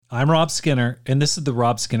I'm Rob Skinner, and this is the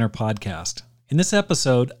Rob Skinner Podcast. In this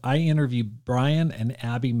episode, I interview Brian and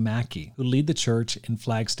Abby Mackie, who lead the church in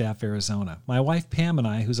Flagstaff, Arizona. My wife Pam and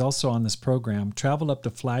I, who's also on this program, traveled up to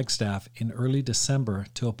Flagstaff in early December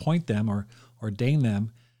to appoint them or ordain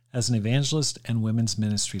them as an evangelist and women's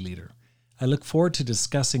ministry leader. I look forward to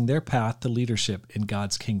discussing their path to leadership in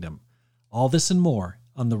God's kingdom. All this and more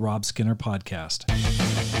on the Rob Skinner Podcast.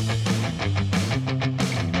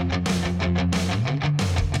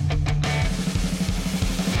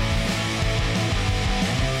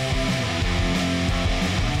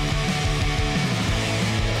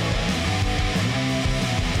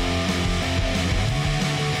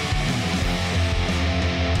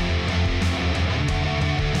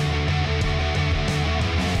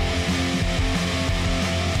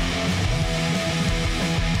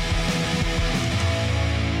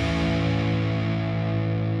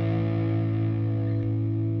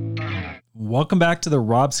 Welcome back to the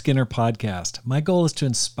Rob Skinner Podcast. My goal is to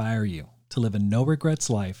inspire you to live a no-regrets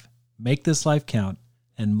life, make this life count,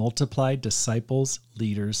 and multiply disciples,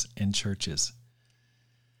 leaders, and churches.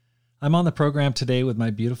 I'm on the program today with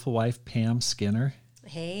my beautiful wife, Pam Skinner.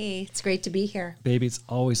 Hey, it's great to be here. Baby, it's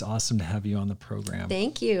always awesome to have you on the program.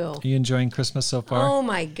 Thank you. Are you enjoying Christmas so far? Oh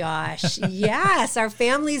my gosh. Yes, our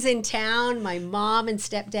family's in town. My mom and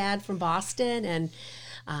stepdad from Boston, and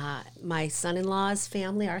my son-in-law's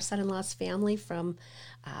family, our son-in-law's family from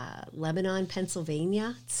Lebanon,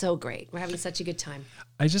 Pennsylvania. It's so great. We're having such a good time.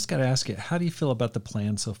 I just got to ask you, how do you feel about the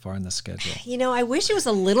plan so far in the schedule? You know, I wish it was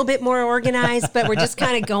a little bit more organized, but we're just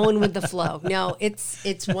kind of going with the flow. No,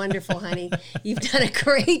 it's wonderful, honey. You've done a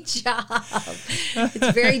great job.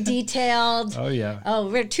 It's very detailed. Oh, yeah. Oh,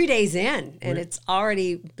 we're 2 days in, and it's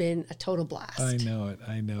already been a total blast. I know it.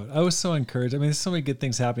 I was so encouraged. I mean, there's so many good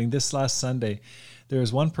things happening. This last Sunday, there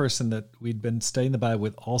was one person that we'd been studying the Bible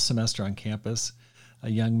with all semester on campus, a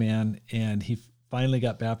young man, and he finally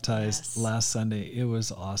got baptized last Sunday. It was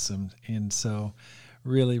awesome. And so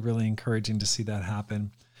really, really encouraging to see that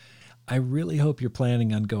happen. I really hope you're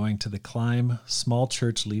planning on going to the Climb Small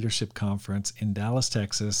Church Leadership Conference in Dallas,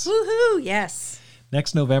 Texas. Woohoo, yes.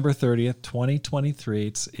 Next November 30th, 2023.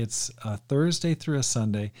 It's a Thursday through a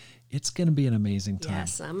Sunday. It's going to be an amazing time.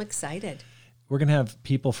 Yes, I'm excited. We're going to have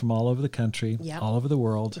people from all over the country, all over the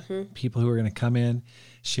world, people who are going to come in,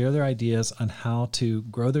 share their ideas on how to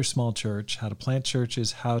grow their small church, how to plant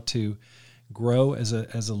churches, how to grow as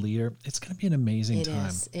a leader. It's going to be an amazing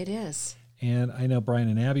time. It is. And I know Brian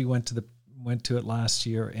and Abby went to it last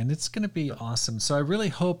year, and it's going to be awesome. So I really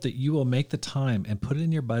hope that you will make the time and put it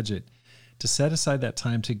in your budget to set aside that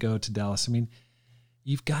time to go to Dallas. I mean,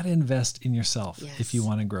 you've got to invest in yourself if you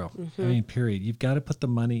want to grow. I mean, period. You've got to put the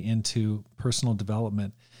money into personal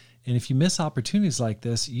development. And if you miss opportunities like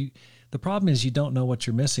this, the problem is you don't know what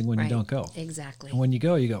you're missing when you don't go. Exactly. And when you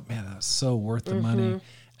go, man, that's so worth the money,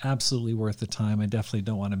 absolutely worth the time. I definitely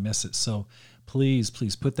don't want to miss it. So please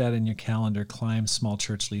put that in your calendar, Climb Small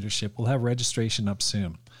Church Leadership. We'll have registration up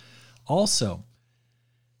soon. Also,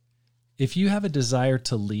 if you have a desire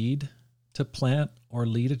to lead, to plant or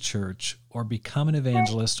lead a church, or become an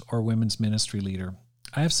evangelist or women's ministry leader,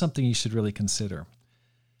 I have something you should really consider.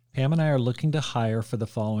 Pam and I are looking to hire for the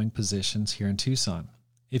following positions here in Tucson.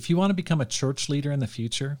 If you want to become a church leader in the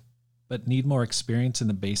future, but need more experience in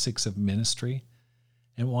the basics of ministry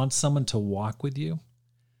and want someone to walk with you,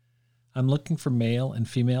 I'm looking for male and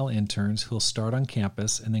female interns who will start on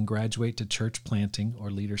campus and then graduate to church planting or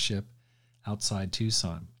leadership outside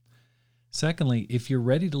Tucson. Secondly, if you're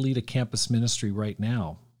ready to lead a campus ministry right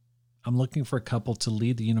now, I'm looking for a couple to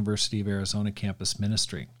lead the University of Arizona campus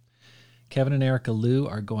ministry. Kevin and Erica Liu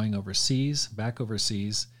are going back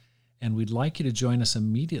overseas, and we'd like you to join us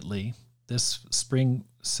immediately this spring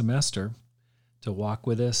semester to walk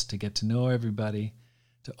with us, to get to know everybody,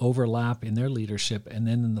 to overlap in their leadership, and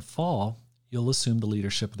then in the fall, you'll assume the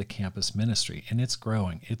leadership of the campus ministry, and it's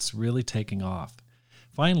growing. It's really taking off.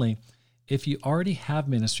 Finally, if you already have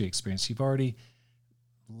ministry experience, you've already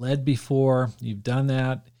led before, you've done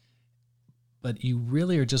that, but you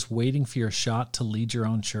really are just waiting for your shot to lead your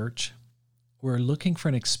own church, we're looking for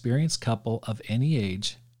an experienced couple of any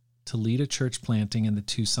age to lead a church planting in the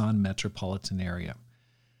Tucson metropolitan area.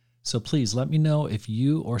 So please let me know if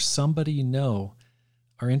you or somebody you know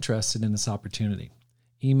are interested in this opportunity.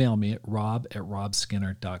 Email me at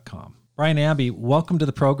rob@robskinner.com. Brian, Abby, welcome to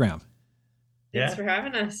the program. Thanks for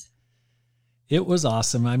having us. It was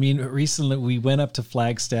awesome. I mean, recently we went up to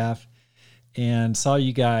Flagstaff and saw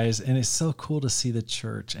you guys, and it's so cool to see the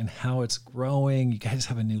church and how it's growing. You guys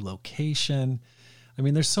have a new location. I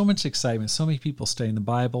mean, there's so much excitement, so many people studying the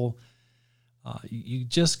Bible. You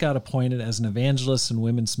just got appointed as an evangelist and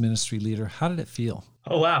women's ministry leader. How did it feel?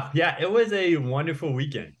 Oh, wow. Yeah, it was a wonderful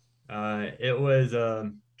weekend. It was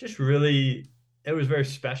just really, it was very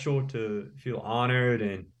special to feel honored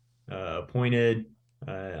and appointed.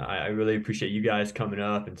 I really appreciate you guys coming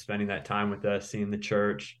up and spending that time with us, seeing the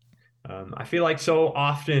church. I feel like so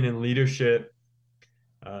often in leadership,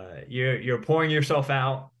 you're pouring yourself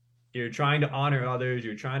out, you're trying to honor others,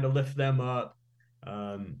 you're trying to lift them up,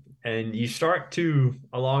 and you start to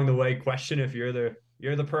along the way question if you're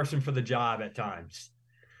the person for the job at times.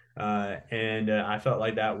 And I felt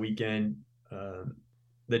like that weekend,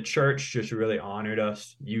 the church just really honored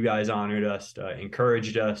us. You guys honored us,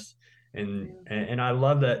 encouraged us, and I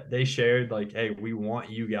love that they shared like, hey, we want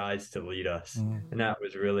you guys to lead us, and that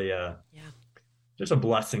was really just a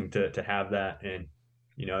blessing to have that. And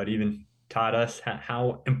it even taught us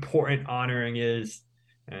how important honoring is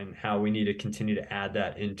and how we need to continue to add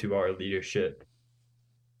that into our leadership.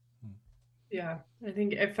 Yeah, I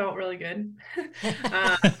think it felt really good. Good.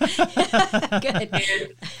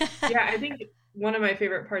 Yeah, I think one of my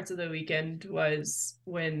favorite parts of the weekend was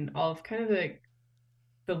when all of kind of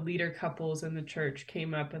the leader couples in the church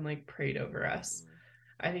came up and like prayed over us.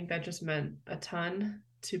 I think that just meant a ton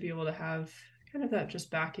to be able to have kind of that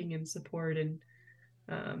just backing and support, and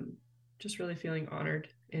just really feeling honored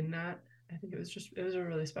in that. I think it was a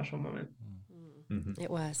really special moment. It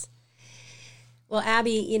was. Well,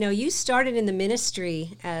 Abby, you started in the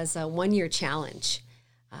ministry as a 1-year challenge.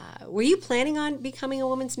 Were you planning on becoming a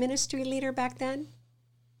women's ministry leader back then?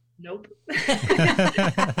 Nope. Not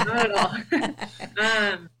at all.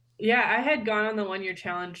 Yeah, I had gone on the 1-year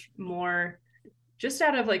challenge more just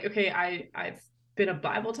out of like, okay, I've been a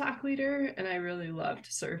Bible talk leader and I really loved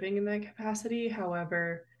serving in that capacity.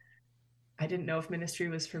 However, I didn't know if ministry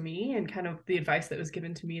was for me, and kind of the advice that was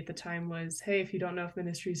given to me at the time was, hey, if you don't know if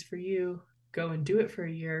ministry is for you, go and do it for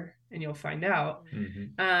a year and you'll find out.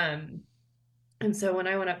 And so when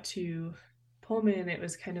I went up to Pullman, it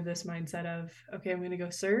was kind of this mindset of, okay, I'm going to go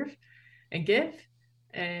serve and give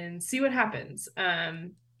and see what happens.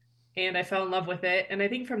 And I fell in love with it. And I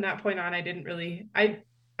think from that point on, I didn't really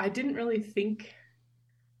think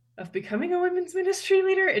of becoming a women's ministry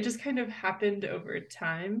leader. It just kind of happened over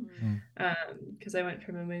time. Because I went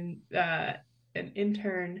from an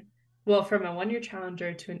intern, from a 1-year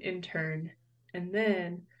challenger to an intern, and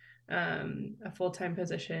then a full-time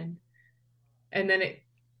position. And then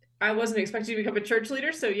I wasn't expecting to become a church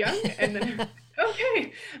leader so young. And then,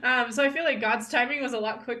 okay. So I feel like God's timing was a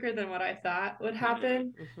lot quicker than what I thought would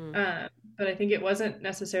happen. But I think it wasn't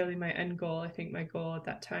necessarily my end goal. I think my goal at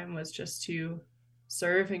that time was just to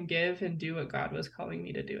serve and give and do what God was calling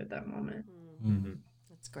me to do at that moment.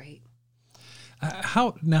 That's great.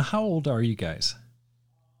 How old are you guys?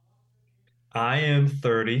 I am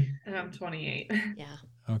 30. And I'm 28. Yeah.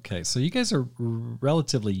 Okay, so you guys are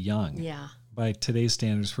relatively young. Yeah. By today's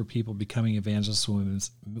standards for people becoming evangelists,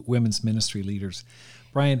 women's ministry leaders.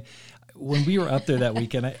 Brian, when we were up there that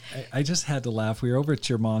weekend, I just had to laugh. We were over at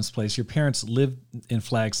your mom's place. Your parents lived in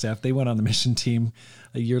Flagstaff. They went on the mission team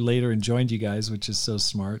a year later and joined you guys, which is so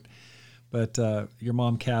smart. But your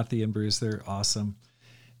mom, Kathy, and Bruce, they're awesome.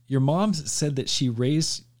 Your mom said that she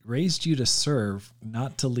raised you to serve,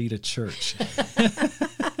 not to lead a church.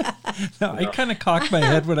 Now, I kind of cocked my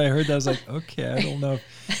head when I heard that. I was like, okay, I don't know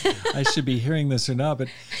if I should be hearing this or not. But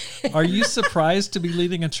are you surprised to be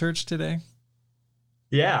leading a church today?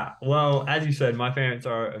 Yeah, well, as you said, my parents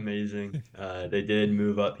are amazing. They did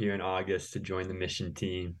move up here in August to join the mission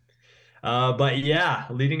team. But yeah,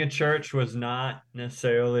 leading a church was not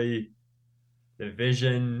necessarily the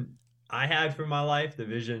vision I had for my life, the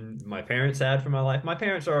vision my parents had for my life. My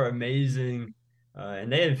parents are amazing,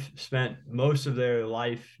 and they have spent most of their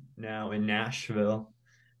life now in Nashville.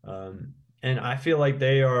 And I feel like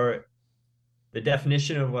they are the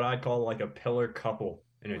definition of what I'd call like a pillar couple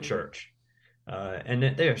in a church. And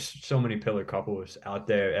there's so many pillar couples out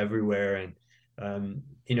there everywhere, and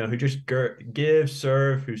who just give,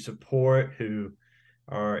 serve, who support, who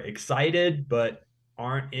are excited but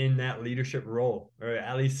aren't in that leadership role, or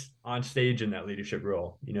at least on stage in that leadership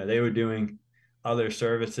role. They were doing other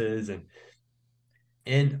services,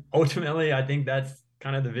 and ultimately I think that's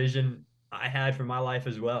kind of the vision I had for my life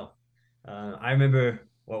as well. I remember,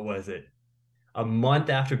 what was it? A month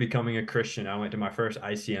after becoming a Christian, I went to my first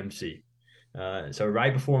ICMC. So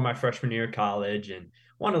right before my freshman year of college, and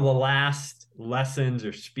one of the last lessons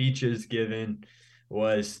or speeches given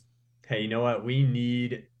was, hey, you know what? We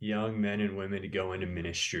need young men and women to go into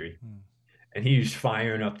ministry. And he was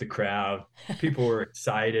firing up the crowd. People were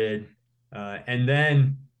excited. And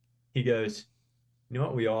then he goes, you know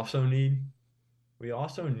what we also need? We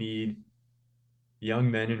also need young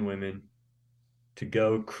men and women to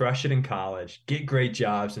go crush it in college, get great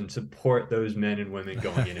jobs, and support those men and women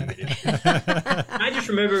going into ministry. I just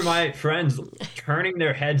remember my friends turning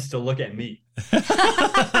their heads to look at me.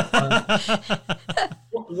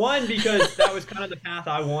 One, because that was kind of the path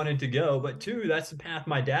I wanted to go, but two, that's the path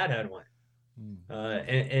my dad had went.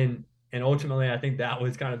 And ultimately, I think that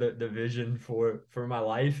was kind of the vision for my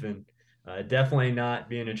life, and definitely not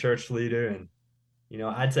being a church leader. And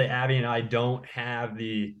I'd say Abby and I don't have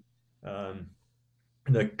the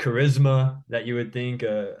charisma that you would think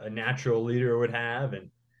a natural leader would have,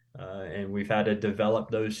 and we've had to develop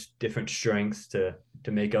those different strengths to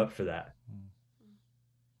make up for that.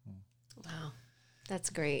 Wow, that's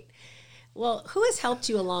great. Well, who has helped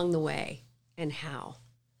you along the way, and how?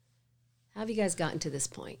 How have you guys gotten to this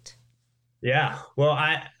point? Yeah, well,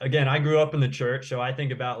 I grew up in the church, so I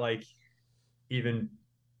think about like even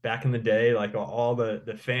back in the day, like all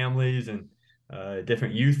the families and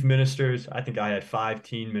different youth ministers. I think I had 5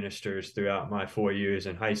 teen ministers throughout my 4 years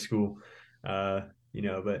in high school.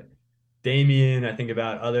 But Damien, I think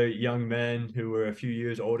about other young men who were a few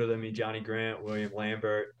years older than me, Johnny Grant, William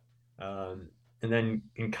Lambert. And then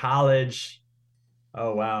in college,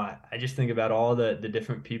 oh, wow, I just think about all the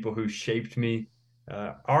different people who shaped me.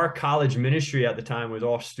 Our college ministry at the time was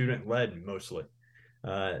all student-led mostly.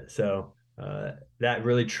 So that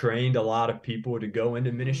really trained a lot of people to go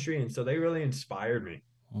into ministry. And so they really inspired me.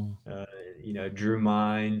 Drew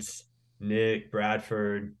Mines, Nick,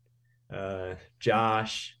 Bradford,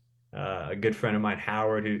 Josh, a good friend of mine,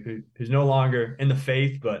 Howard, who's no longer in the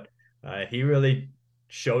faith, but he really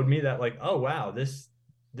showed me that, like, oh, wow, this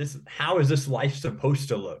how is this life supposed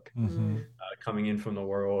to look coming in from the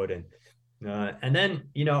world? And then,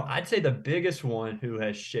 I'd say the biggest one who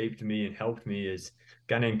has shaped me and helped me is a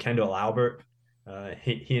guy named Kendall Albert.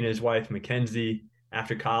 He and his wife, Mackenzie,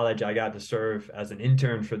 after college, I got to serve as an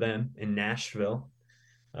intern for them in Nashville.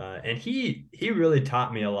 And he really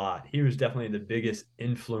taught me a lot. He was definitely the biggest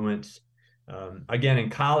influence. Again, in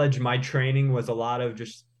college, my training was a lot of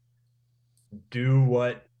just do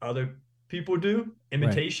what other people do,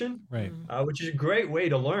 imitation, right. Which is a great way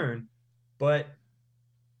to learn. But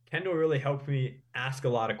Kendall really helped me ask a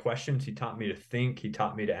lot of questions. He taught me to think. He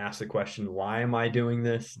taught me to ask the question, why am I doing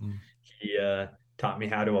this? He taught me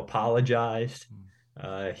how to apologize.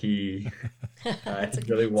 He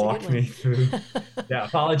really walked me through. Yeah,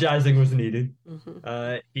 apologizing was needed.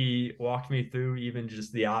 He walked me through even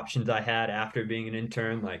just the options I had after being an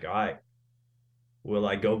intern. Like, all right, will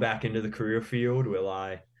I go back into the career field? Will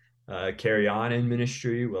I carry on in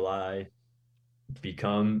ministry? Will I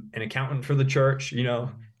become an accountant for the church?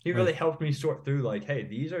 He really helped me sort through, like, hey,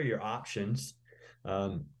 these are your options.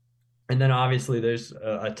 And then obviously there's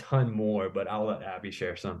a ton more, but I'll let Abby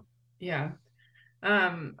share some. Yeah.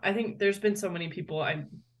 I think there's been so many people.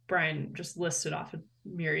 Brian just listed off a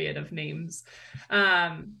myriad of names.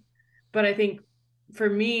 But I think for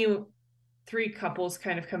me, 3 couples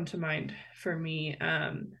kind of come to mind for me.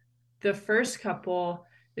 The first couple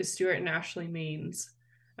is Stuart and Ashley Maines.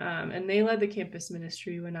 And they led the campus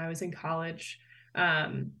ministry when I was in college.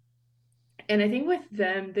 And I think with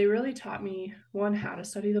them, they really taught me, one, how to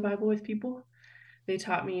study the Bible with people. They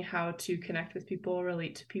taught me how to connect with people,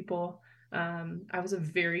 relate to people. I was a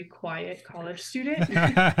very quiet college student.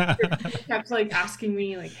 They kept like asking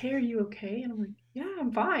me like, hey, are you okay? And I'm like, yeah,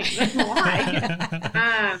 I'm fine.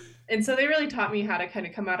 Why? And so they really taught me how to kind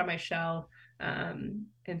of come out of my shell and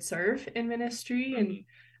serve in ministry.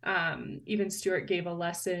 And even Stuart gave a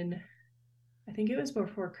lesson, I think it was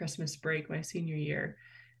before Christmas break, my senior year.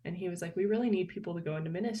 And he was like, we really need people to go into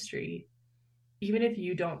ministry. Even if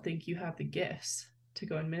you don't think you have the gifts to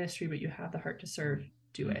go in ministry, but you have the heart to serve,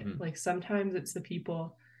 do it. Like sometimes it's the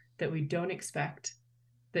people that we don't expect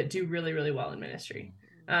that do really, really well in ministry.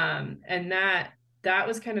 And that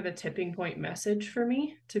was kind of a tipping point message for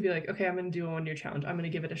me to be like, okay, I'm going to do a 1-year challenge. I'm going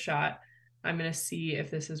to give it a shot. I'm going to see if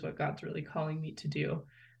this is what God's really calling me to do.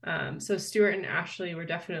 So Stuart and Ashley were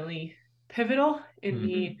definitely pivotal in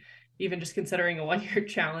me even just considering a 1-year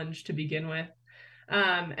challenge to begin with.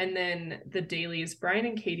 And then the Dailies, Brian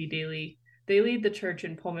and Katie Daly, they lead the church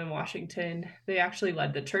in Pullman, Washington. They actually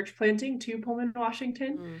led the church planting to Pullman,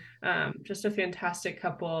 Washington. Just a fantastic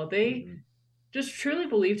couple. They just truly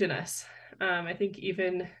believed in us. I think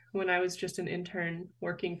even when I was just an intern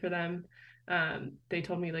working for them, they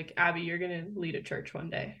told me, like, Abby, you're going to lead a church one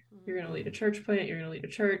day. You're going to lead a church plant. You're going to lead a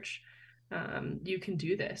church. You can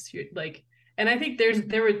do this. You're like, and I think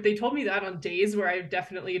they told me that on days where I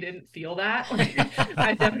definitely didn't feel that. Like,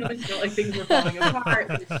 I definitely felt like things were falling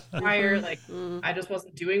apart. Fire, like I just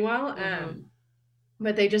wasn't doing well.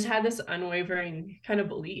 But they just had this unwavering kind of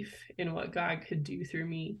belief in what God could do through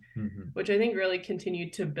me, which I think really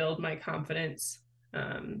continued to build my confidence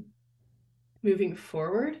moving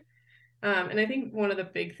forward. And I think one of the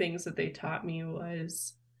big things that they taught me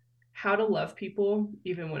was how to love people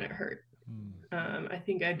even when it hurt. I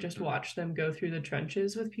think I just watched them go through the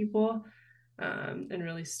trenches with people and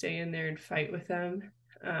really stay in there and fight with them.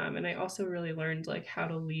 And I also really learned like how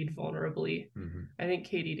to lead vulnerably. I think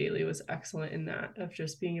Katie Daly was excellent in that, of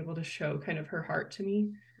just being able to show kind of her heart to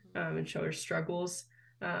me and show her struggles.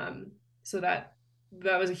 So that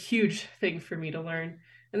was a huge thing for me to learn.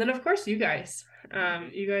 And then of course you guys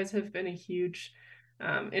have been a huge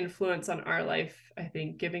influence on our life, I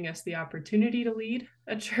think, giving us the opportunity to lead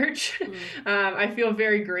a church. I feel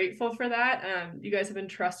very grateful for that. You guys have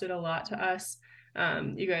entrusted a lot to us.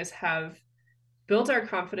 You guys have built our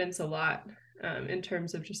confidence a lot in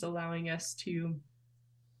terms of just allowing us to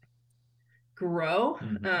grow,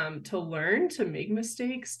 to learn, to make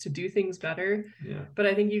mistakes, to do things better. But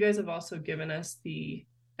I think you guys have also given us the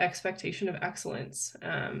expectation of excellence,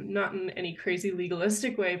 not in any crazy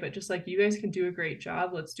legalistic way, but just like, you guys can do a great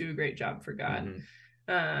job, let's do a great job for God.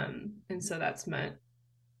 And so that's meant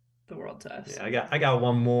the world to us. I got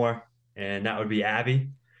one more, and that would be Abby.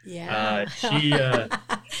 She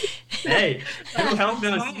hey, you helped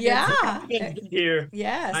us here.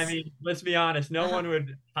 Yes. I mean, let's be honest, no one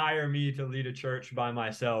would hire me to lead a church by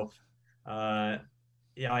myself. I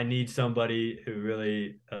need somebody who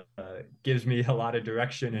really gives me a lot of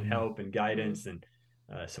direction and help and guidance and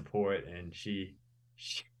support, and she's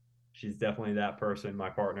definitely that person, my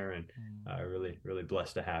partner, and really, really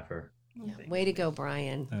blessed to have her. Way to go,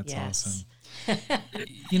 Brian. That's awesome.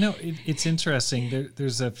 It's interesting.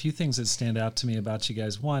 There's a few things that stand out to me about you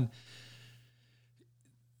guys. One,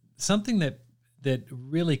 something that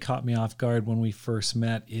really caught me off guard when we first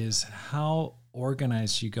met is how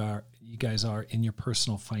organized you guys are in your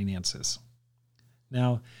personal finances.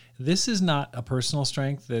 Now, this is not a personal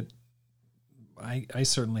strength that I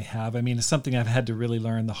certainly have. I mean, it's something I've had to really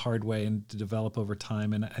learn the hard way and to develop over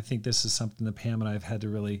time. And I think this is something that Pam and I have had to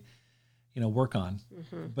really, work on,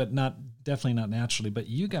 but definitely not naturally. But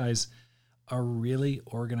you guys are really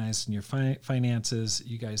organized in your finances.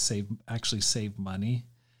 You guys actually save money.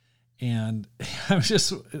 And I was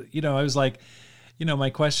just, I was like, my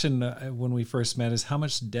question when we first met is, how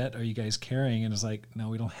much debt are you guys carrying? And it's like, no,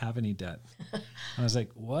 we don't have any debt. I was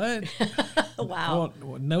like, what? Wow.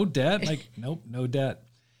 Oh, no debt? Like, nope, no debt.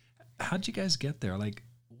 How'd you guys get there? Like,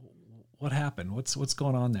 what happened? What's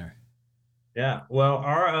going on there? Yeah, well,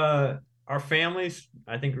 our families,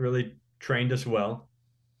 I think, really trained us well.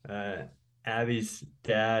 Abby's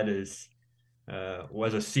dad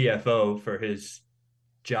was a CFO for his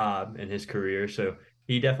job and his career, so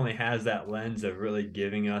he definitely has that lens of really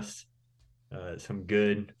giving us some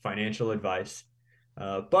good financial advice.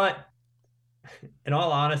 But in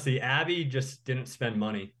all honesty, Abby just didn't spend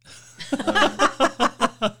money. So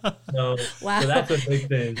that's a big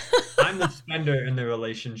thing. I'm the spender in the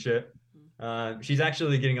relationship. She's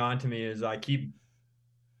actually getting on to me as I keep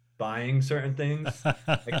buying certain things.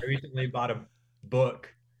 Like, I recently bought a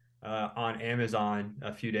book on Amazon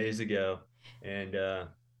a few days ago, and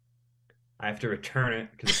I have to return it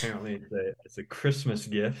because apparently it's a Christmas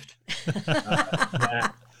gift.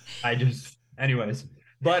 Anyways.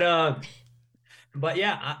 But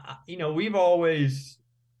yeah, we've always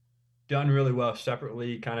done really well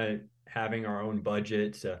separately, kind of having our own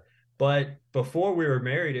budgets. But before we were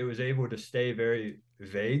married, it was able to stay very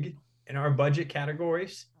vague in our budget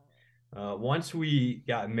categories. Once we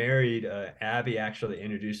got married, Abby actually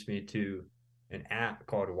introduced me to an app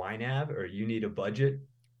called YNAB, or You Need a Budget.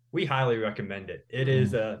 We highly recommend it.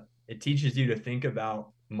 It teaches you to think about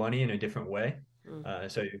money in a different way.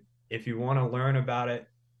 So if you want to learn about it,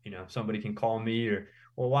 somebody can call me or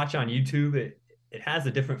watch on YouTube. It has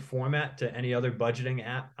a different format to any other budgeting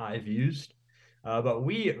app I've used. But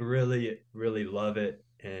we really, really love it.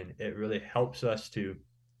 And it really helps us to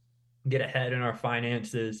get ahead in our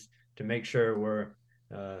finances, to make sure we're,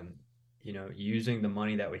 using the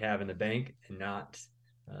money that we have in the bank and not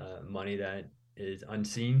money that is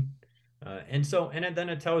unseen. And then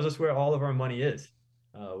it tells us where all of our money is,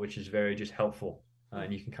 which is very just helpful.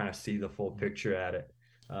 And you can kind of see the full picture at it.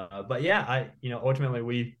 But yeah, ultimately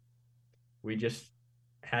we just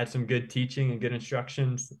had some good teaching and good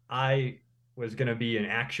instructions. I was going to be an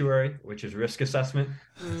actuary, which is risk assessment.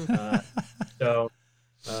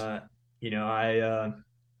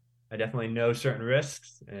 I definitely know certain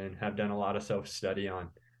risks and have done a lot of self-study on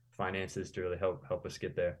finances to really help us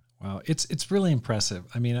get there. Wow, it's really impressive.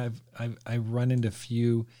 I mean, I run into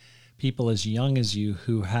few people as young as you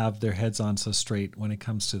who have their heads on so straight when it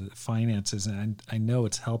comes to the finances. And I know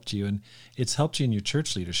it's helped you, and it's helped you in your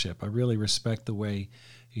church leadership. I really respect the way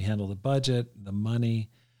you handle the budget, the money.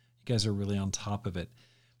 You guys are really on top of it.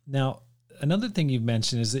 Now, another thing you've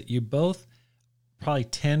mentioned is that you both probably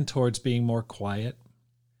tend towards being more quiet.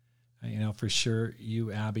 You know, for sure,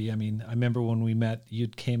 you, Abby. I mean, I remember when we met,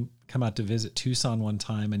 you'd come out to visit Tucson one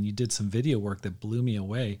time, and you did some video work that blew me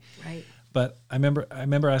away. Right. But I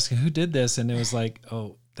remember asking who did this, and it was like,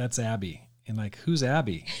 oh, that's Abby. And like, who's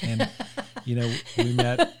Abby? And you know, we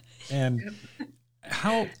met. And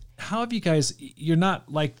how have you guys? You're not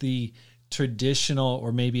like the traditional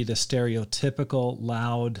or maybe the stereotypical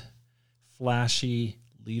loud, flashy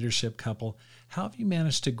leadership couple. How have you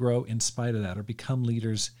managed to grow in spite of that, or become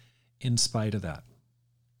leaders in spite of that?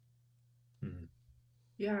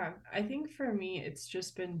 Yeah, I think for me, it's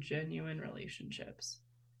just been genuine relationships.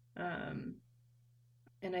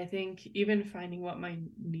 And I think even finding what my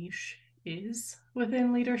niche is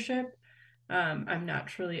within leadership, I'm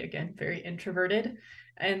naturally, again, very introverted.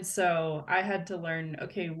 And so I had to learn,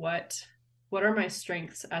 okay, what are my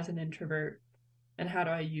strengths as an introvert, and how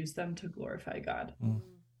do I use them to glorify God?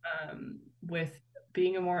 With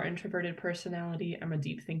being a more introverted personality, I'm a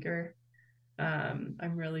deep thinker.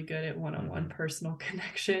 I'm really good at one-on-one personal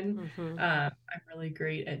connection. I'm really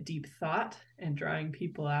great at deep thought and drawing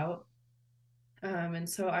people out. And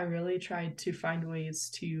so I really tried to find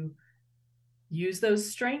ways to use those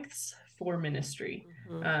strengths for ministry,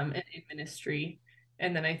 and in ministry.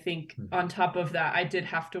 And then I think on top of that, I did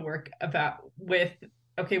have to work with,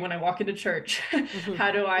 okay, when I walk into church,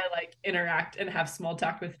 how do I like interact and have small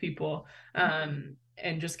talk with people? And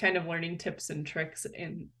just kind of learning tips and tricks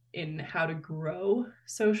in how to grow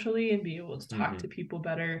socially and be able to talk to people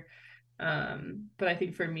better. But I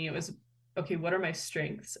think for me, it was, okay, what are my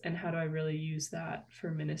strengths, and how do I really use that for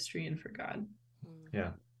ministry and for God?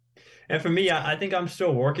 Yeah. And for me, I think I'm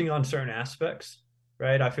still working on certain aspects,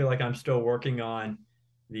 right? I feel like I'm still working on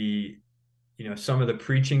some of the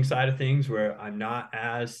preaching side of things where I'm not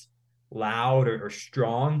as loud or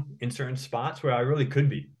strong in certain spots where I really could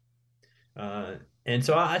be. And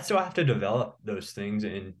so I still have to develop those things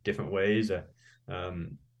in different ways.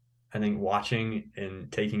 I think watching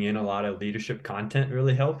and taking in a lot of leadership content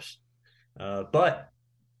really helps. But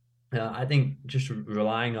I think just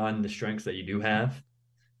relying on the strengths that you do have,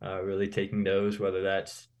 really taking those, whether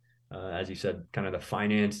that's, as you said, kind of the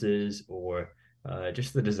finances or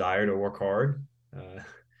just the desire to work hard,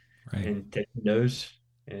 right. and taking those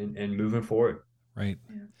and moving forward. Right.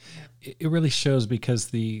 Yeah. It really shows, because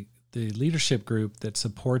the leadership group that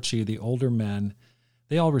supports you, the older men,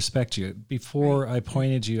 they all respect you. Before I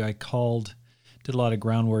appointed you, I did a lot of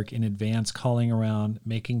groundwork in advance, calling around,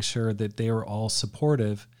 making sure that they were all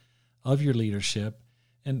supportive of your leadership,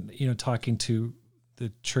 and, you know, talking to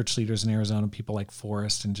the church leaders in Arizona, people like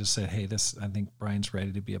Forrest, and just said, hey, I think Brian's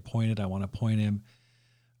ready to be appointed. I want to appoint him.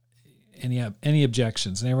 Any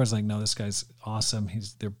objections? And everyone's like, no, this guy's awesome.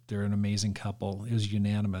 They're an amazing couple. It was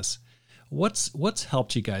unanimous. What's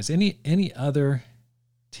helped you guys? Any other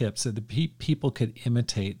tips that the people could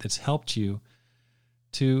imitate that's helped you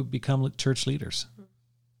to become church leaders?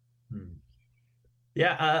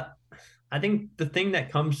 Yeah, I think the thing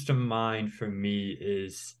that comes to mind for me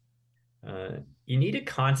is you need to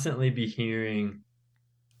constantly be hearing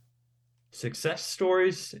success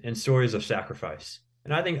stories and stories of sacrifice.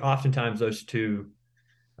 And I think oftentimes those two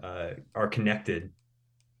are connected.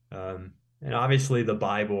 And obviously the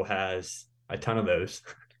Bible has a ton of those,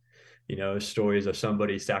 stories of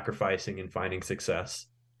somebody sacrificing and finding success.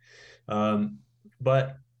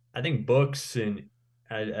 But I think books and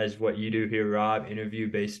as what you do here, Rob,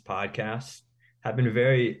 interview-based podcasts have been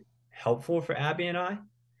very helpful for Abby and I,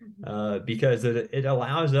 because it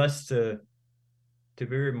allows us to be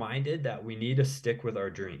reminded that we need to stick with our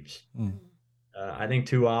dreams. I think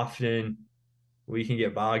too often we can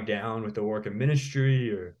get bogged down with the work of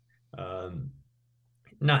ministry, or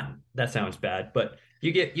not, that sounds bad, but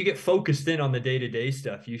you get focused in on the day-to-day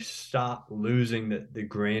stuff. You stop losing the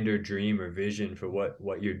grander dream or vision for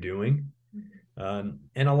what you're doing. And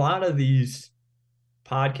a lot of these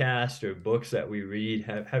podcasts or books that we read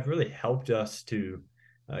have really helped us to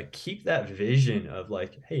keep that vision of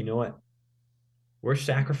like, hey, you know what? We're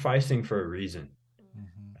sacrificing for a reason.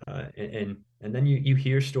 And then you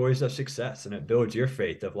hear stories of success, and it builds your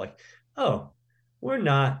faith of like, oh, we're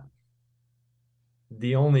not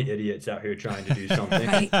the only idiots out here trying to do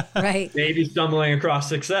something. Right. Maybe stumbling across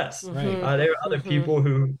success. Right. There are other people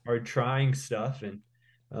who are trying stuff, and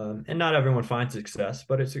not everyone finds success,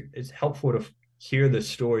 but it's helpful to hear the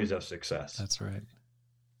stories of success. That's right.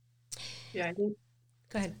 Yeah, I think.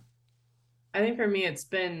 Go ahead. I think for me, it's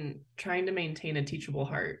been trying to maintain a teachable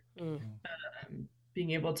heart, Mm.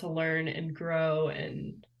 being able to learn and grow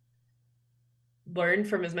and learn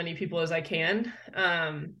from as many people as I can.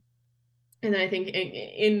 And I think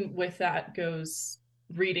in with that goes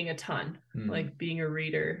reading a ton, like being a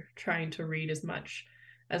reader, trying to read as much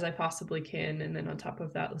as I possibly can. And then on top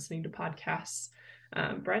of that, listening to podcasts.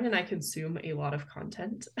 Brian and I consume a lot of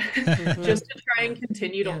content just to try and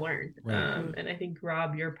continue to learn. Right. And I think,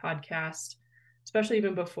 Rob, your podcast, especially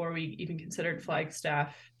even before we even considered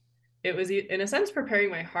Flagstaff, it was in a sense preparing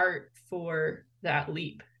my heart for that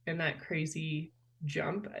leap and that crazy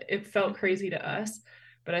jump. It felt crazy to us,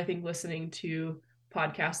 but I think listening to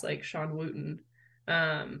podcasts like Sean Wooten,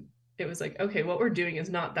 it was like, okay, what we're doing is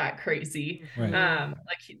not that crazy. Right.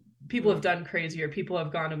 Like people have done crazier, people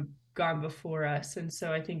have gone before us, and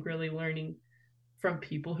so I think really learning from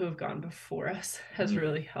people who have gone before us has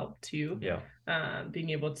really helped too. Yeah. Being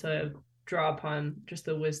able to draw upon just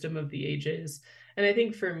the wisdom of the ages. And I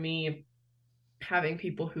think for me, having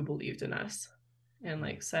people who believed in us and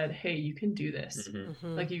like said, hey, you can do this.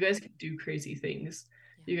 Like you guys can do crazy things.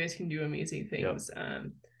 You guys can do amazing things.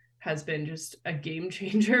 Has been just a game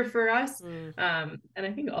changer for us. And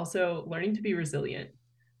I think also learning to be resilient,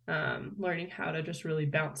 learning how to just really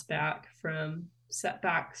bounce back from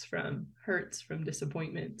setbacks, from hurts, from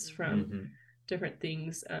disappointments, from different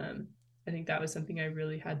things. I think that was something I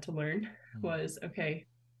really had to learn was, okay,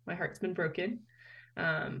 my heart's been broken,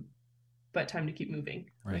 but time to keep moving.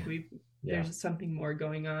 Right. Like there's something more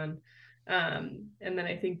going on. And then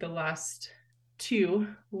I think the last two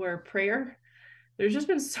were prayer. There's just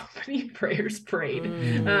been so many prayers prayed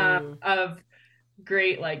of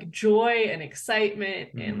great like joy and excitement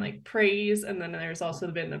and like praise. And then there's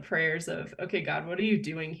also been the prayers of, okay, God, what are you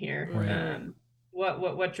doing here?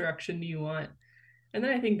 What direction do you want? And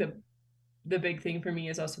then I think the big thing for me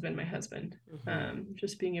has also been my husband.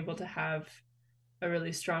 Just being able to have a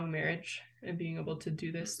really strong marriage and being able to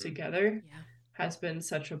do this together has been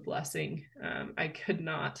such a blessing. I could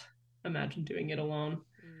not imagine doing it alone.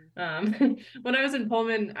 When I was in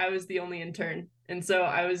Pullman, I was the only intern. And so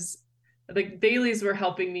I was like, Bailey's were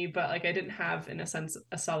helping me, but like I didn't have, in a sense,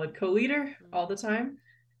 a solid co-leader all the time.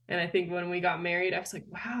 And I think when we got married, I was like,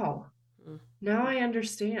 wow, now I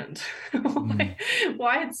understand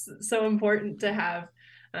why it's so important to have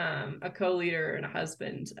a co-leader and a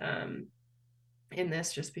husband in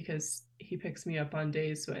this, just because he picks me up on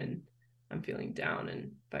days when I'm feeling down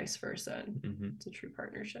and vice versa. And it's a true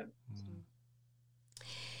partnership.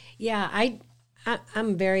 Yeah,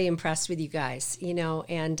 I'm very impressed with you guys,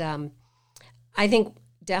 and I think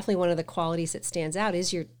definitely one of the qualities that stands out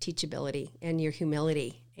is your teachability and your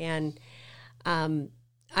humility. And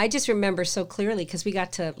I just remember so clearly because we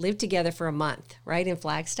got to live together for a month, right, in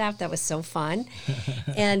Flagstaff. That was so fun.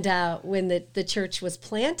 And when the church was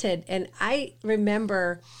planted, and I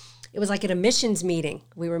remember it was like at a missions meeting.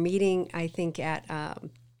 We were meeting, I think, at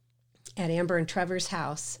Amber and Trevor's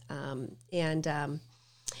house, and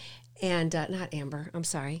not Amber, I'm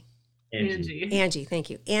sorry. Angie, thank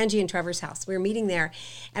you. Angie and Trevor's house. We were meeting there.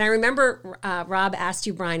 And I remember Rob asked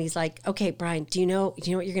you, Brian, he's like, okay, Brian, do you know what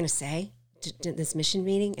you're going to say to this mission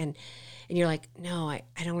meeting? And you're like, no, I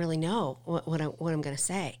don't really know what I'm going to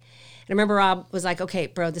say. And I remember Rob was like, okay,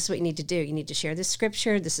 bro, this is what you need to do. You need to share this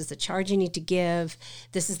scripture. This is the charge you need to give.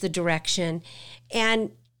 This is the direction.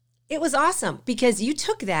 And it was awesome because you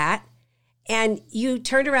took that and you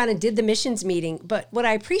turned around and did the missions meeting. But what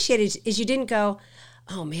I appreciated is you didn't go,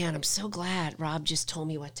 oh man, I'm so glad Rob just told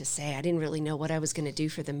me what to say. I didn't really know what I was going to do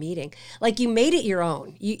for the meeting. Like you made it your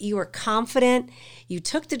own. You were confident. You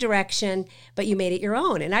took the direction, but you made it your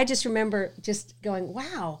own. And I just remember just going,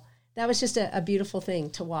 wow, that was just a beautiful thing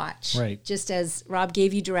to watch. Right. Just as Rob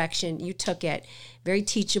gave you direction, you took it. Very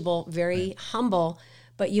teachable, very humble,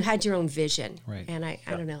 but you had your own vision. Right. And I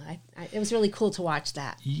don't know. It was really cool to watch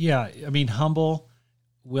that. Yeah. I mean, humble,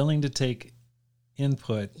 willing to take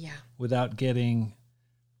input without getting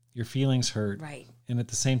your feelings hurt. Right. And at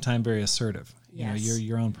the same time, very assertive. Yes. You're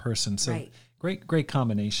your own person. So great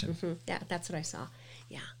combination. Yeah, that's what I saw.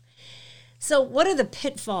 Yeah. So what are the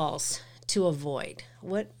pitfalls to avoid?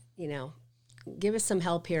 Give us some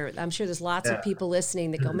help here. I'm sure there's lots of people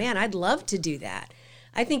listening that go, man, I'd love to do that.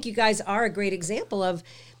 I think you guys are a great example of,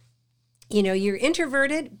 you're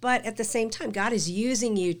introverted, but at the same time, God is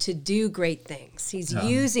using you to do great things. He's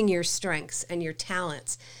using your strengths and your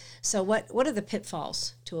talents. So what are the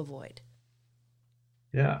pitfalls to avoid?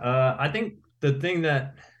 Yeah, I think the thing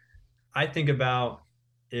that I think about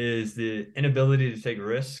is the inability to take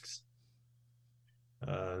risks.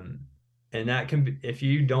 And that can be, if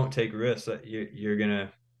you don't take risks, you're going to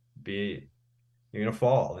be you're gonna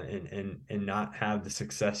fall and not have the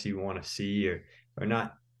success you want to see, or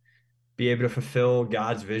not be able to fulfill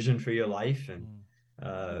God's vision for your life.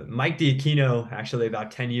 And Mike Diakino, actually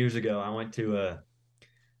about 10 years ago, I went to a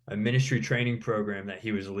ministry training program that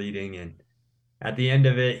he was leading, and at the end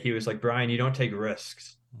of it, he was like, Brian, you don't take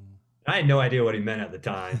risks. I had no idea what he meant at the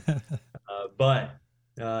time. But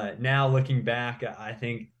now looking back, I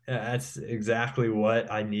think that's exactly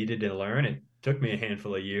what I needed to learn. It took me a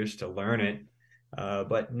handful of years to learn it.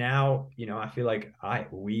 But now, I feel like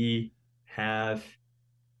we have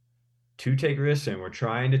to take risks, and we're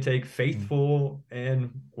trying to take faithful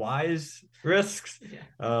and wise risks.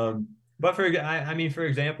 Yeah. But I mean, for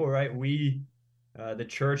example, right, the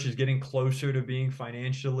church is getting closer to being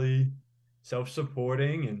financially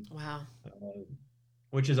self-supporting, and Wow.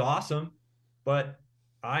 which is awesome. But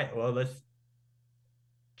let's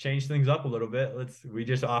change things up a little bit. We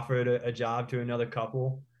just offered a job to another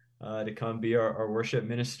couple to come be our worship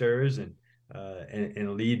ministers and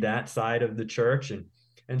lead that side of the church.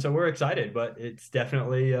 And so we're excited, but it's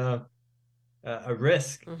definitely a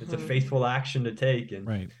risk. It's a faithful action to take. And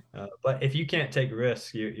Right. But if you can't take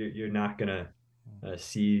risks, you're not gonna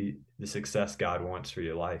see the success God wants for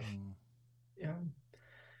your life. Yeah.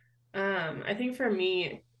 I think for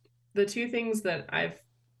me, the two things that I've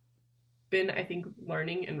been, I think,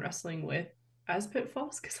 learning and wrestling with as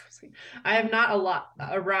pitfalls, because I have not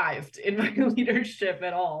arrived in my leadership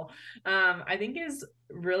at all. I think is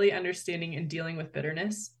really understanding and dealing with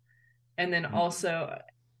bitterness, and then also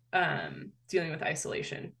dealing with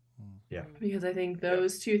isolation. Yeah. Because I think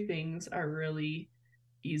those two things are really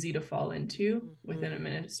easy to fall into within a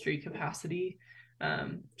ministry capacity.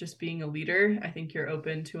 Just being a leader, I think you're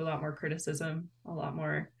open to a lot more criticism, a lot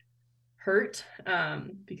more hurt,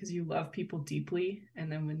 because you love people deeply,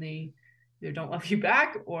 and then when they either don't love you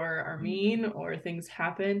back or are mean or things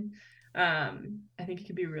happen, I think it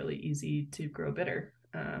can be really easy to grow bitter,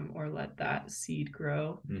 or let that seed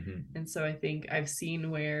grow. And so I think I've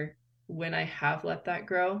seen where when I have let that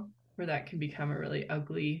grow, where that can become a really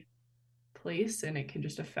ugly place, and it can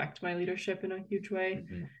just affect my leadership in a huge way.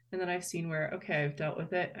 And then I've seen where, okay, I've dealt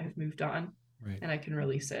with it, I've moved on, Right. and I can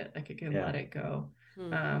release it. Like I can let it go,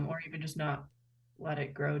 or even just not let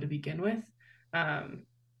it grow to begin with,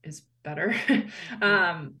 is better.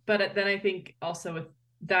 But then I think also with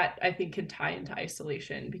that, I think can tie into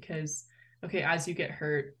isolation, because okay, as you get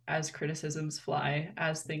hurt, as criticisms fly,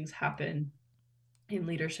 as things happen in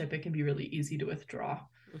leadership, it can be really easy to withdraw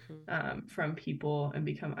from people and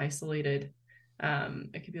become isolated.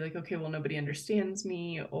 It could be like, okay, well, nobody understands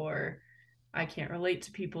me, or I can't relate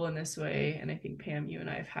to people in this way. And I think, Pam, you and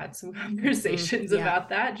I have had some conversations about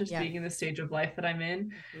that, just being in the stage of life that I'm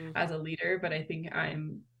in as a leader. But I think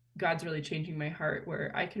God's really changing my heart,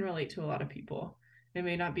 where I can relate to a lot of people. It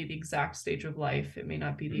may not be the exact stage of life, it may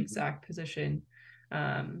not be the exact position,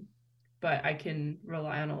 but I can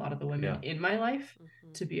rely on a lot of the women in my life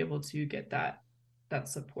to be able to get that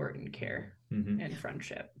support and care and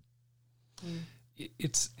friendship.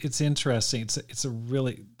 It's interesting. It's a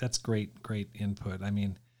really, that's great input. I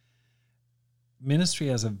mean, ministry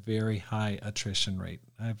has a very high attrition rate.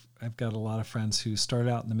 I've got a lot of friends who started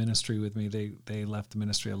out in the ministry with me. They left the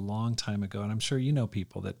ministry a long time ago, and I'm sure you know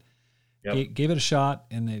people that gave it a shot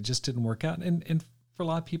and it just didn't work out. And for a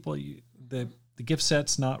lot of people, the gift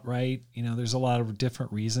set's not right. There's a lot of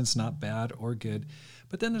different reasons, not bad or good.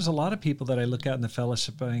 But then there's a lot of people that I look at in the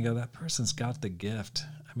fellowship and I go, that person's got the gift.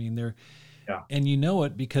 I mean, and you know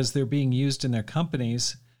it because they're being used in their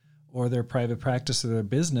companies or their private practice or their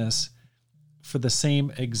business for the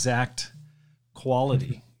same exact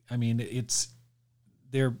quality. I mean, it's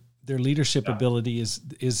their leadership ability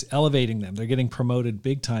is elevating them. They're getting promoted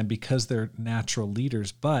big time because they're natural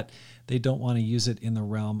leaders, but they don't want to use it in the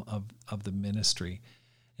realm of the ministry.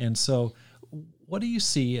 And so what do you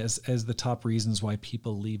see as the top reasons why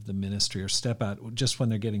people leave the ministry or step out just when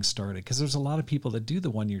they're getting started? Because there's a lot of people that do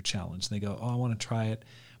the 1-year challenge. And they go, I want to try it,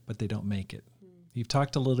 but they don't make it. You've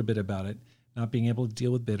talked a little bit about it, not being able to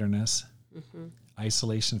deal with bitterness,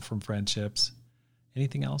 isolation from friendships.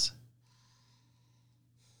 Anything else?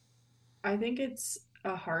 I think it's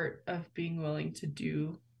a heart of being willing to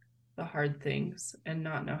do the hard things and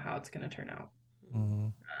not know how it's going to turn out.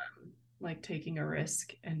 Like taking a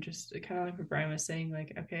risk and just kind of like what Brian was saying,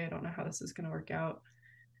 like, okay, I don't know how this is going to work out.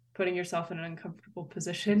 Putting yourself in an uncomfortable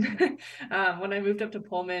position. When I moved up to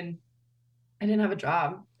Pullman, I didn't have a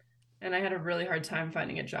job, and I had a really hard time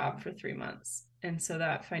finding a job for 3 months. And so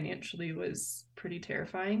that financially was pretty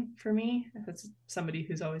terrifying for me as somebody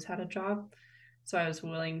who's always had a job. So I was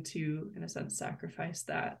willing to, in a sense, sacrifice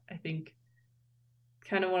that. I think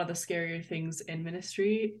kind of one of the scarier things in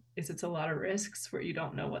ministry is it's a lot of risks where you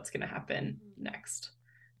don't know what's going to happen next.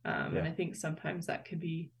 And I think sometimes that could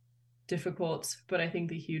be difficult, but I think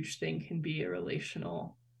the huge thing can be a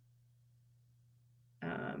relational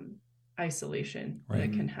isolation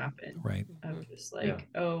that can happen. Right. Of just like,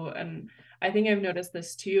 oh, and I think I've noticed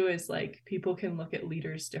this too, is like people can look at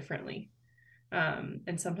leaders differently.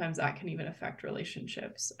 And sometimes that can even affect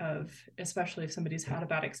relationships of, especially if somebody's had a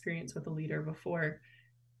bad experience with a leader before.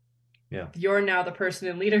 Yeah. You're now the person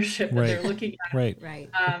in leadership that they're looking at. Right.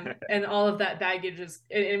 And all of that baggage is,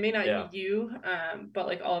 it may not be you, but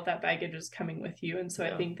like all of that baggage is coming with you. And so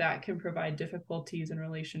I think that can provide difficulties in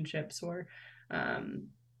relationships, or,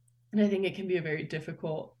 and I think it can be a very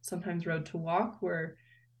difficult sometimes road to walk where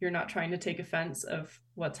you're not trying to take offense of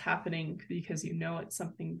what's happening because you know it's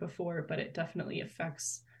something before, but it definitely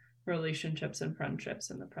affects relationships and friendships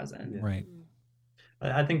in the present. Right.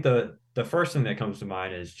 I think the first thing that comes to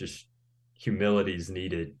mind is just humility is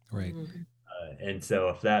needed. Right. And so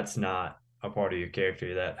if that's not a part of your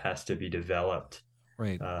character, that has to be developed.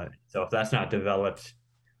 Right. So if that's not developed,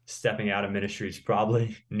 stepping out of ministry is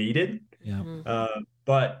probably needed. Yeah.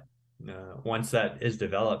 But once that is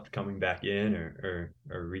developed, coming back in or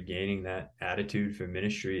regaining that attitude for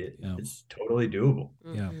ministry, it's totally doable.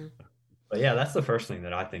 Yeah. But yeah, that's the first thing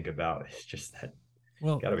that I think about. It's just that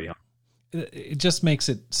gotta be humble. It just makes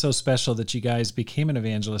it so special that you guys became an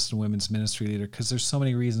evangelist and women's ministry leader, because there's so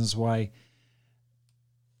many reasons why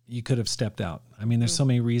you could have stepped out. I mean, there's so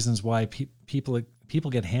many reasons why people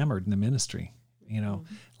get hammered in the ministry,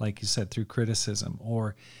 like you said, through criticism,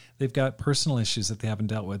 or they've got personal issues that they haven't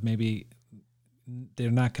dealt with. Maybe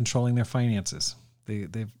they're not controlling their finances.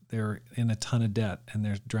 They're in a ton of debt and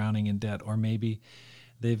they're drowning in debt, or maybe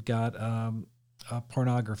they've got a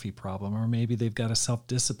pornography problem, or maybe they've got a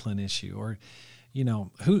self-discipline issue, or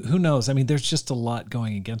who knows. I mean, there's just a lot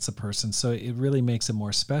going against a person, so it really makes it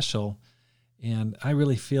more special. And I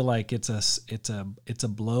really feel like it's a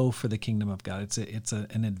blow for the kingdom of God. It's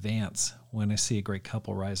an advance when I see a great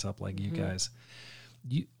couple rise up like you guys.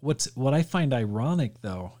 What I find ironic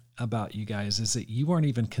though about you guys is that you weren't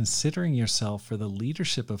even considering yourself for the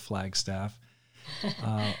leadership of Flagstaff.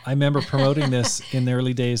 I remember promoting this in the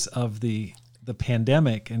early days of the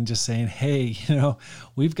pandemic and just saying, hey,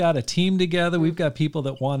 we've got a team together. We've got people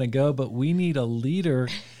that want to go, but we need a leader.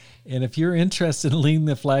 And if you're interested in leading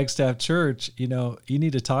the Flagstaff Church, you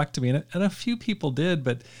need to talk to me. And a few people did,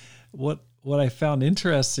 but what I found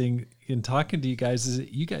interesting in talking to you guys is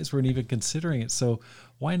that you guys weren't even considering it. So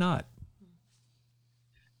why not?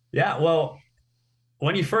 Yeah, well,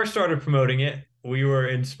 when you first started promoting it, we were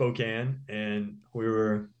in Spokane and we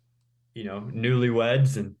were,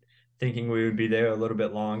 newlyweds and thinking we would be there a little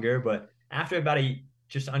bit longer. But after about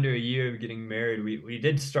just under a year of getting married, we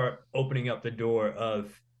did start opening up the door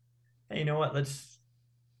of, hey, you know what? Let's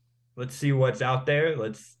see what's out there.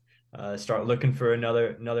 Let's start looking for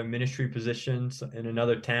another ministry position in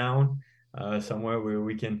another town, somewhere where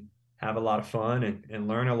we can have a lot of fun and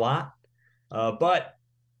learn a lot. But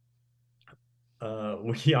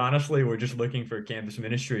we honestly were just looking for campus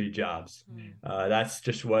ministry jobs. That's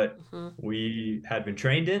just what we had been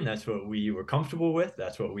trained in. That's what we were comfortable with.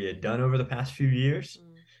 That's what we had done over the past few years.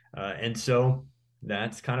 And so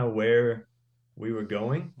that's kind of where we were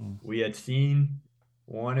going. We had seen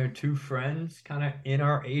one or two friends kind of in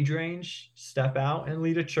our age range step out and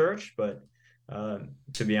lead a church. But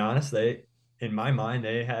to be honest, in my mind,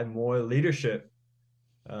 they had more leadership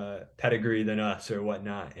pedigree than us or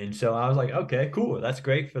whatnot. And so I was like, okay, cool. That's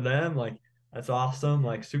great for them. Like, that's awesome.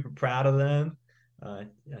 Like, super proud of them.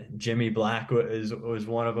 Jimmy Black was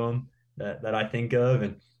one of them that I think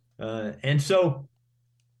of. And so,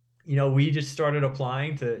 we just started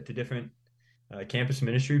applying to different campus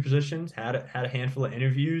ministry positions, had a handful of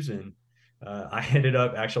interviews, and I ended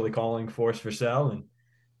up actually calling Force Vercel, and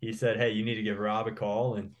he said, hey, you need to give Rob a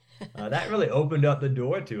call. And that really opened up the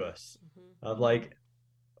door to us of like,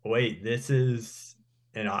 wait, this is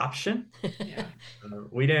an option.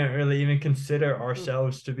 We didn't really even consider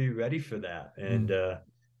ourselves to be ready for that. And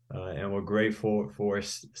we're grateful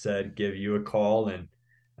Force said, give you a call. And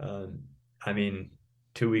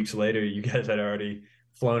 2 weeks later, you guys had already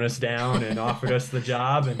flown us down and offered us the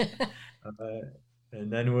job.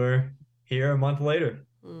 And then we're here a month later.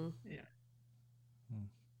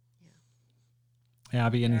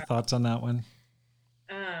 Abby, any thoughts on that one?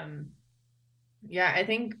 Yeah, I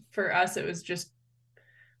think for us, it was just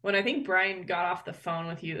when I think Brian got off the phone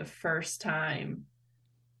with you the first time,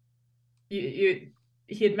 he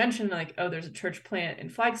had mentioned like, oh, there's a church plant in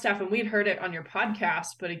Flagstaff, and we'd heard it on your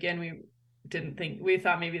podcast, but again, we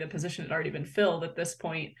thought maybe the position had already been filled at this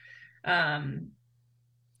point. And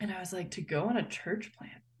And I was like, to go on a church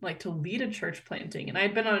plant, like to lead a church planting. And I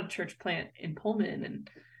had been on a church plant in Pullman and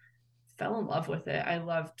fell in love with it. I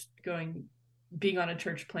loved being on a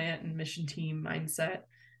church plant and mission team mindset.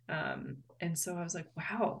 And so I was like,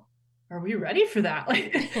 wow, are we ready for that?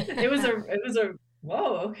 Like it was a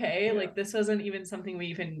whoa, okay. Yeah. Like this wasn't even something we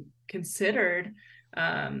even considered,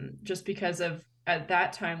 just because of, at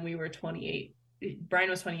that time we were 28. Brian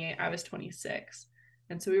was 28, I was 26.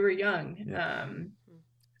 And so we were young. Yeah.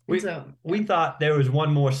 We thought there was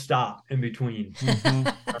one more stop in between.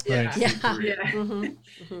 Yeah.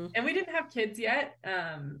 Mm-hmm. And we didn't have kids yet.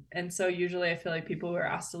 And so usually I feel like people who are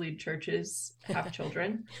asked to lead churches have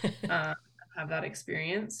children, have that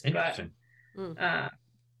experience. Interesting. But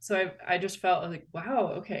so I just felt like,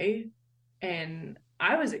 wow, okay. And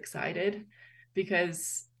I was excited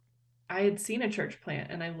because I had seen a church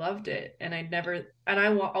plant and I loved it. And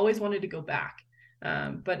I always wanted to go back.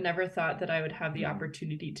 But never thought that I would have the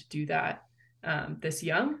opportunity to do that this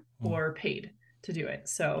young or paid to do it.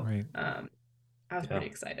 So I was pretty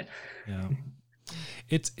excited. Yeah,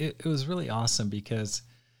 it was really awesome because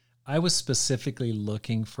I was specifically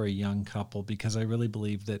looking for a young couple because I really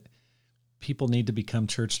believe that people need to become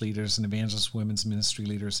church leaders and evangelist women's ministry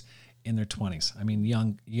leaders in their 20s. I mean,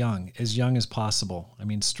 young as possible. I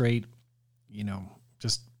mean, straight,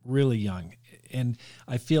 just really young. And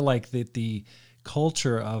I feel like that the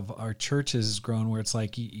culture of our churches has grown where it's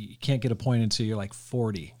like you can't get appointed until you're like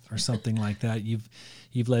 40 or something like that.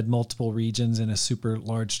 You've led multiple regions in a super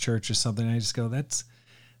large church or something. And I just go, that's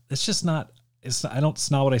just not. It's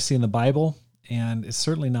not what I see in the Bible, and it's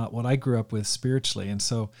certainly not what I grew up with spiritually. And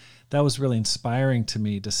so that was really inspiring to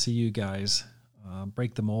me to see you guys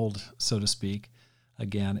break the mold, so to speak,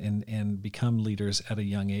 again, and become leaders at a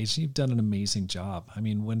young age. You've done an amazing job. I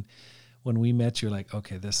mean, when we met, you're like,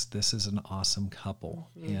 okay, this is an awesome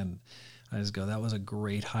couple. Mm-hmm. And I just go, that was a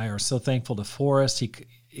great hire. So thankful to Forrest.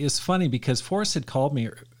 It's funny because Forrest had called me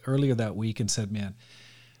earlier that week and said, man,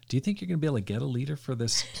 do you think you're going to be able to get a leader for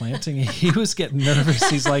this planting? He was getting nervous.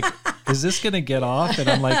 He's like, is this going to get off? And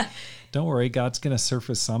I'm like, don't worry, God's going to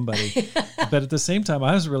surface somebody. But at the same time,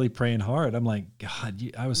 I was really praying hard. I'm like, God,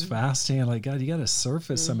 I was fasting. I'm like, God, you got to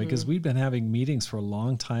surface somebody, because we've been having meetings for a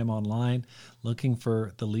long time online looking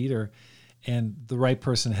for the leader, and the right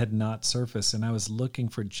person had not surfaced. And I was looking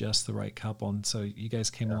for just the right couple. And so you guys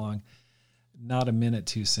came along not a minute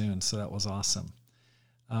too soon. So that was awesome.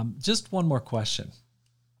 Just one more question.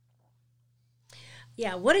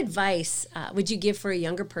 Yeah. What advice would you give for a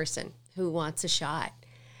younger person who wants a shot?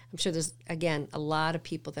 I'm sure there's, again, a lot of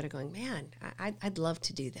people that are going, man, I'd love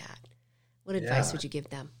to do that. What advice would you give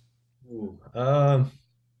them? Ooh. You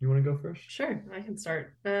want to go first? Sure, I can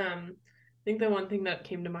start. I think the one thing that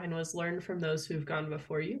came to mind was learn from those who've gone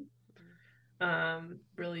before you.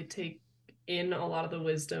 Really take in a lot of the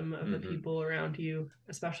wisdom of the people around you,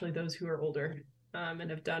 especially those who are older and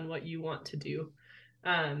have done what you want to do.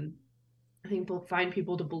 I think we'll find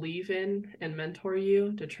people to believe in and mentor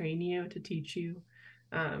you, to train you, to teach you.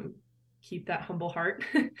 Keep that humble heart,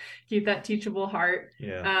 keep that teachable heart.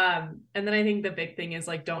 Yeah. And then I think the big thing is,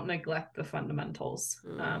 like, don't neglect the fundamentals.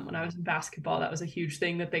 When I was in basketball, that was a huge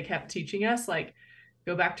thing that they kept teaching us, like,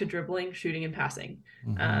 go back to dribbling, shooting, and passing.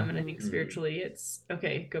 And I think spiritually it's,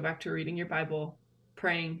 okay, go back to reading your Bible,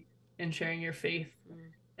 praying, and sharing your faith,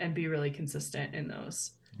 and be really consistent in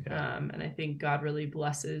those. Yeah. And I think God really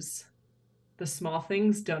blesses the small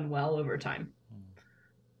things done well over time.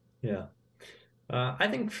 Yeah. I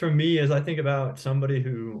think for me, as I think about somebody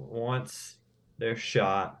who wants their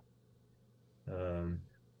shot, you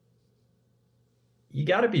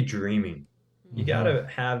got to be dreaming. You got to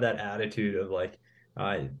have that attitude of, like,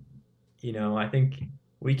 I think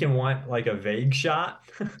we can want like a vague shot,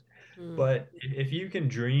 but if you can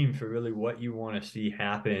dream for really what you want to see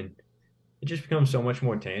happen, it just becomes so much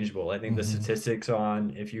more tangible. I think the statistics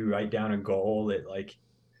on, if you write down a goal,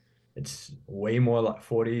 it's way more like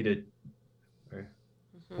 40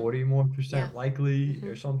 more percent likely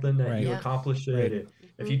or something that you accomplish it. Right.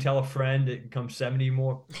 If you tell a friend, it becomes 70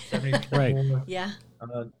 more. More. Yeah.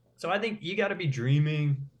 So I think you got to be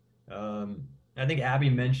dreaming. I think Abby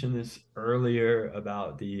mentioned this earlier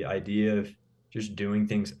about the idea of just doing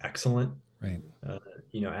things excellent. Right.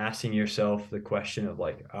 Asking yourself the question of,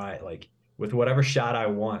 like, all right, like, with whatever shot I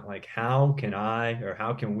want, like, how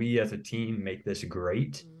can we as a team make this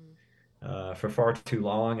great? For far too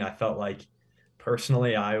long, I felt like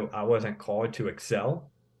personally I wasn't called to excel,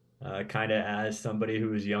 kind of as somebody who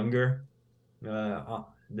was younger,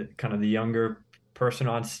 kind of the younger person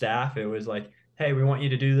on staff. It was like, hey, we want you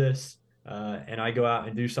to do this. And I go out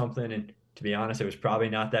and do something. And to be honest, it was probably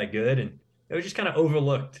not that good. And it was just kind of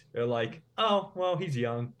overlooked. They're like, oh, well, he's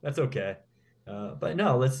young. That's okay. But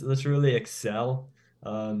no, let's really excel.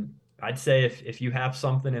 I'd say if you have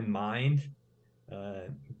something in mind, uh,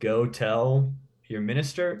 go tell your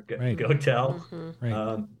minister, Right. go tell.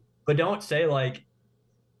 Right. But don't say like,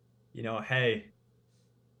 hey,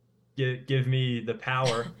 give me the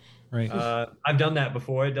power. Right. I've done that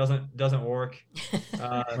before. It doesn't work.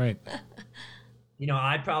 Right.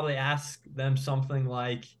 I'd probably ask them something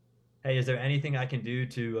like, hey, is there anything I can do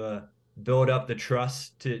to build up the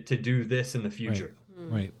trust to do this in the future?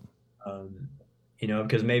 Right.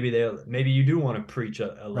 Because maybe you do want to preach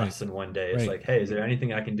a lesson one day. It's Right. like, hey, is there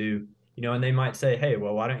anything I can do? And they might say, hey,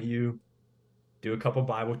 well, why don't you do a couple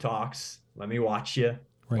Bible talks? Let me watch you.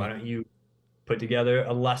 Right. Why don't you put together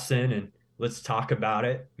a lesson and let's talk about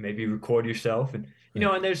it? Maybe record yourself. And,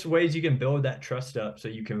 and there's ways you can build that trust up so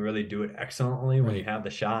you can really do it excellently when you have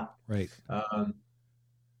the shot. Right.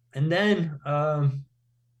 And then I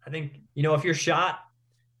think, if your shot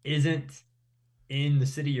isn't in the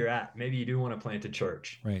city you're at, maybe you do want to plant a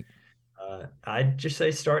church. Right. I'd just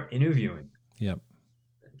say start interviewing. Yep.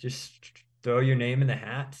 Just throw your name in the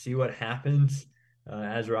hat, see what happens.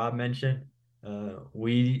 As Rob mentioned,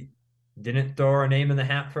 we didn't throw our name in the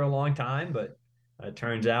hat for a long time, but it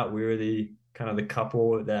turns out we were the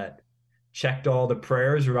couple that checked all the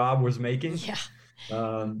prayers Rob was making.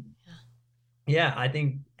 Yeah. I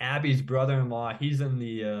think Abby's brother-in-law, he's in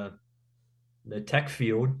the tech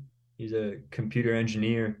field. He's a computer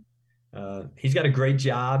engineer. He's got a great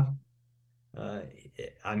job.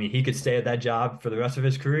 He could stay at that job for the rest of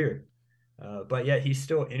his career. But yet he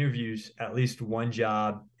still interviews at least one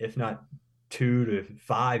job, if not 2 to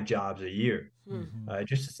 5 jobs a year,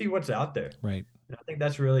 just to see what's out there. Right. And I think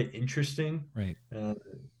that's really interesting. Right.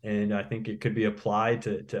 And I think it could be applied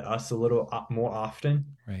to us a little more often.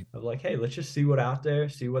 Right. Of like, hey, let's just see what out there,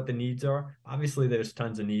 see what the needs are. Obviously, there's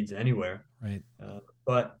tons of needs anywhere. Right.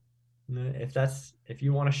 But if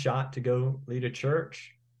you want a shot to go lead a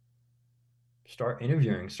church, start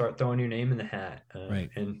interviewing, start throwing your name in the hat,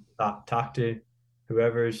 and talk to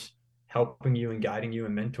whoever's helping you and guiding you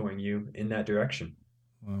and mentoring you in that direction.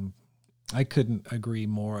 I couldn't agree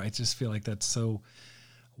more. I just feel like that's so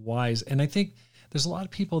wise. And I think there's a lot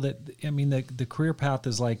of people that, the career path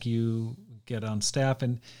is like you get on staff,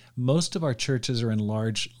 and most of our churches are in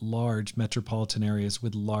large metropolitan areas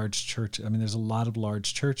with large church. There's a lot of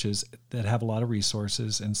large churches that have a lot of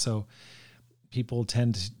resources. And so people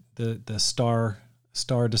tend to, the star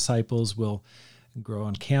disciples will grow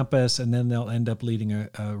on campus, and then they'll end up leading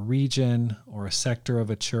a region or a sector of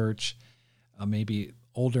a church, maybe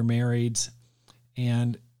older marrieds,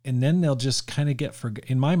 and then they'll just kind of get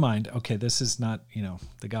in my mind, okay, this is not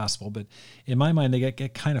the gospel, but in my mind they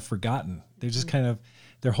get kind of forgotten. They're just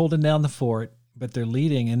they're holding down the fort, but they're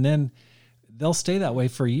leading, and then they'll stay that way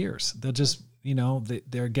for years. They'll just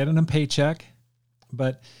they're getting a paycheck,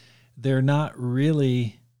 but they're not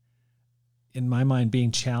really, in my mind,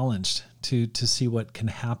 being challenged to see what can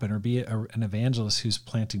happen, or be an evangelist who's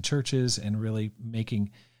planting churches and really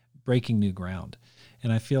breaking new ground.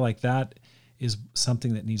 And I feel like that is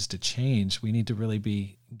something that needs to change. We need to really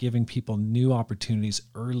be giving people new opportunities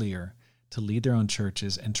earlier to lead their own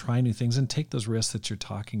churches and try new things and take those risks that you're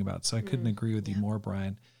talking about. So I couldn't agree with you more,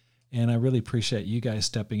 Brian. And I really appreciate you guys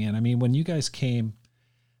stepping in. When you guys came,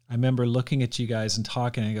 I remember looking at you guys and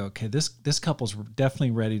talking, and I go, okay, this couple's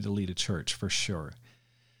definitely ready to lead a church for sure.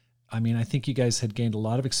 I think you guys had gained a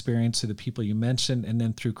lot of experience through the people you mentioned, and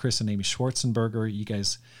then through Chris and Amy Schwarzenberger. You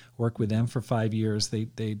guys worked with them for 5 years. They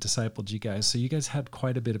discipled you guys. So you guys had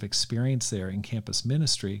quite a bit of experience there in campus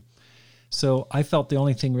ministry. So I felt the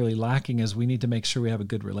only thing really lacking is we need to make sure we have a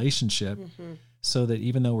good relationship, so that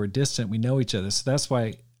even though we're distant, we know each other. So that's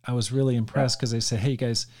why I was really impressed, because they said, hey, you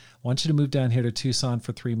guys, I want you to move down here to Tucson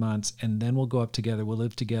for 3 months, and then we'll go up together. We'll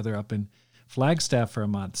live together up in Flagstaff for a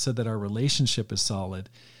month, so that our relationship is solid.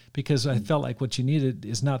 Because I felt like what you needed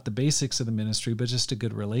is not the basics of the ministry, but just a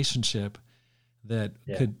good relationship that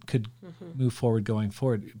could move forward going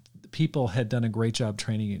forward. People had done a great job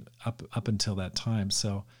training up until that time.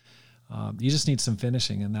 So you just need some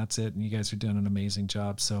finishing, and that's it. And you guys are doing an amazing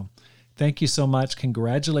job. So thank you so much.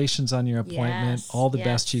 Congratulations on your appointment. All the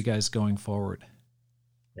best to you guys going forward.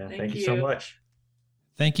 Yeah, thank you so much.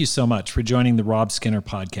 Thank you so much for joining the Rob Skinner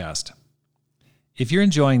podcast. If you're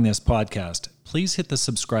enjoying this podcast, please hit the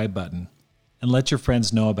subscribe button and let your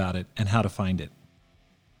friends know about it and how to find it.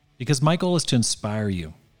 Because my goal is to inspire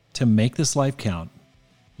you to make this life count,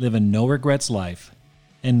 live a no regrets life,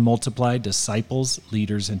 and multiply disciples,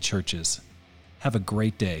 leaders, and churches. Have a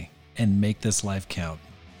great day and make this life count.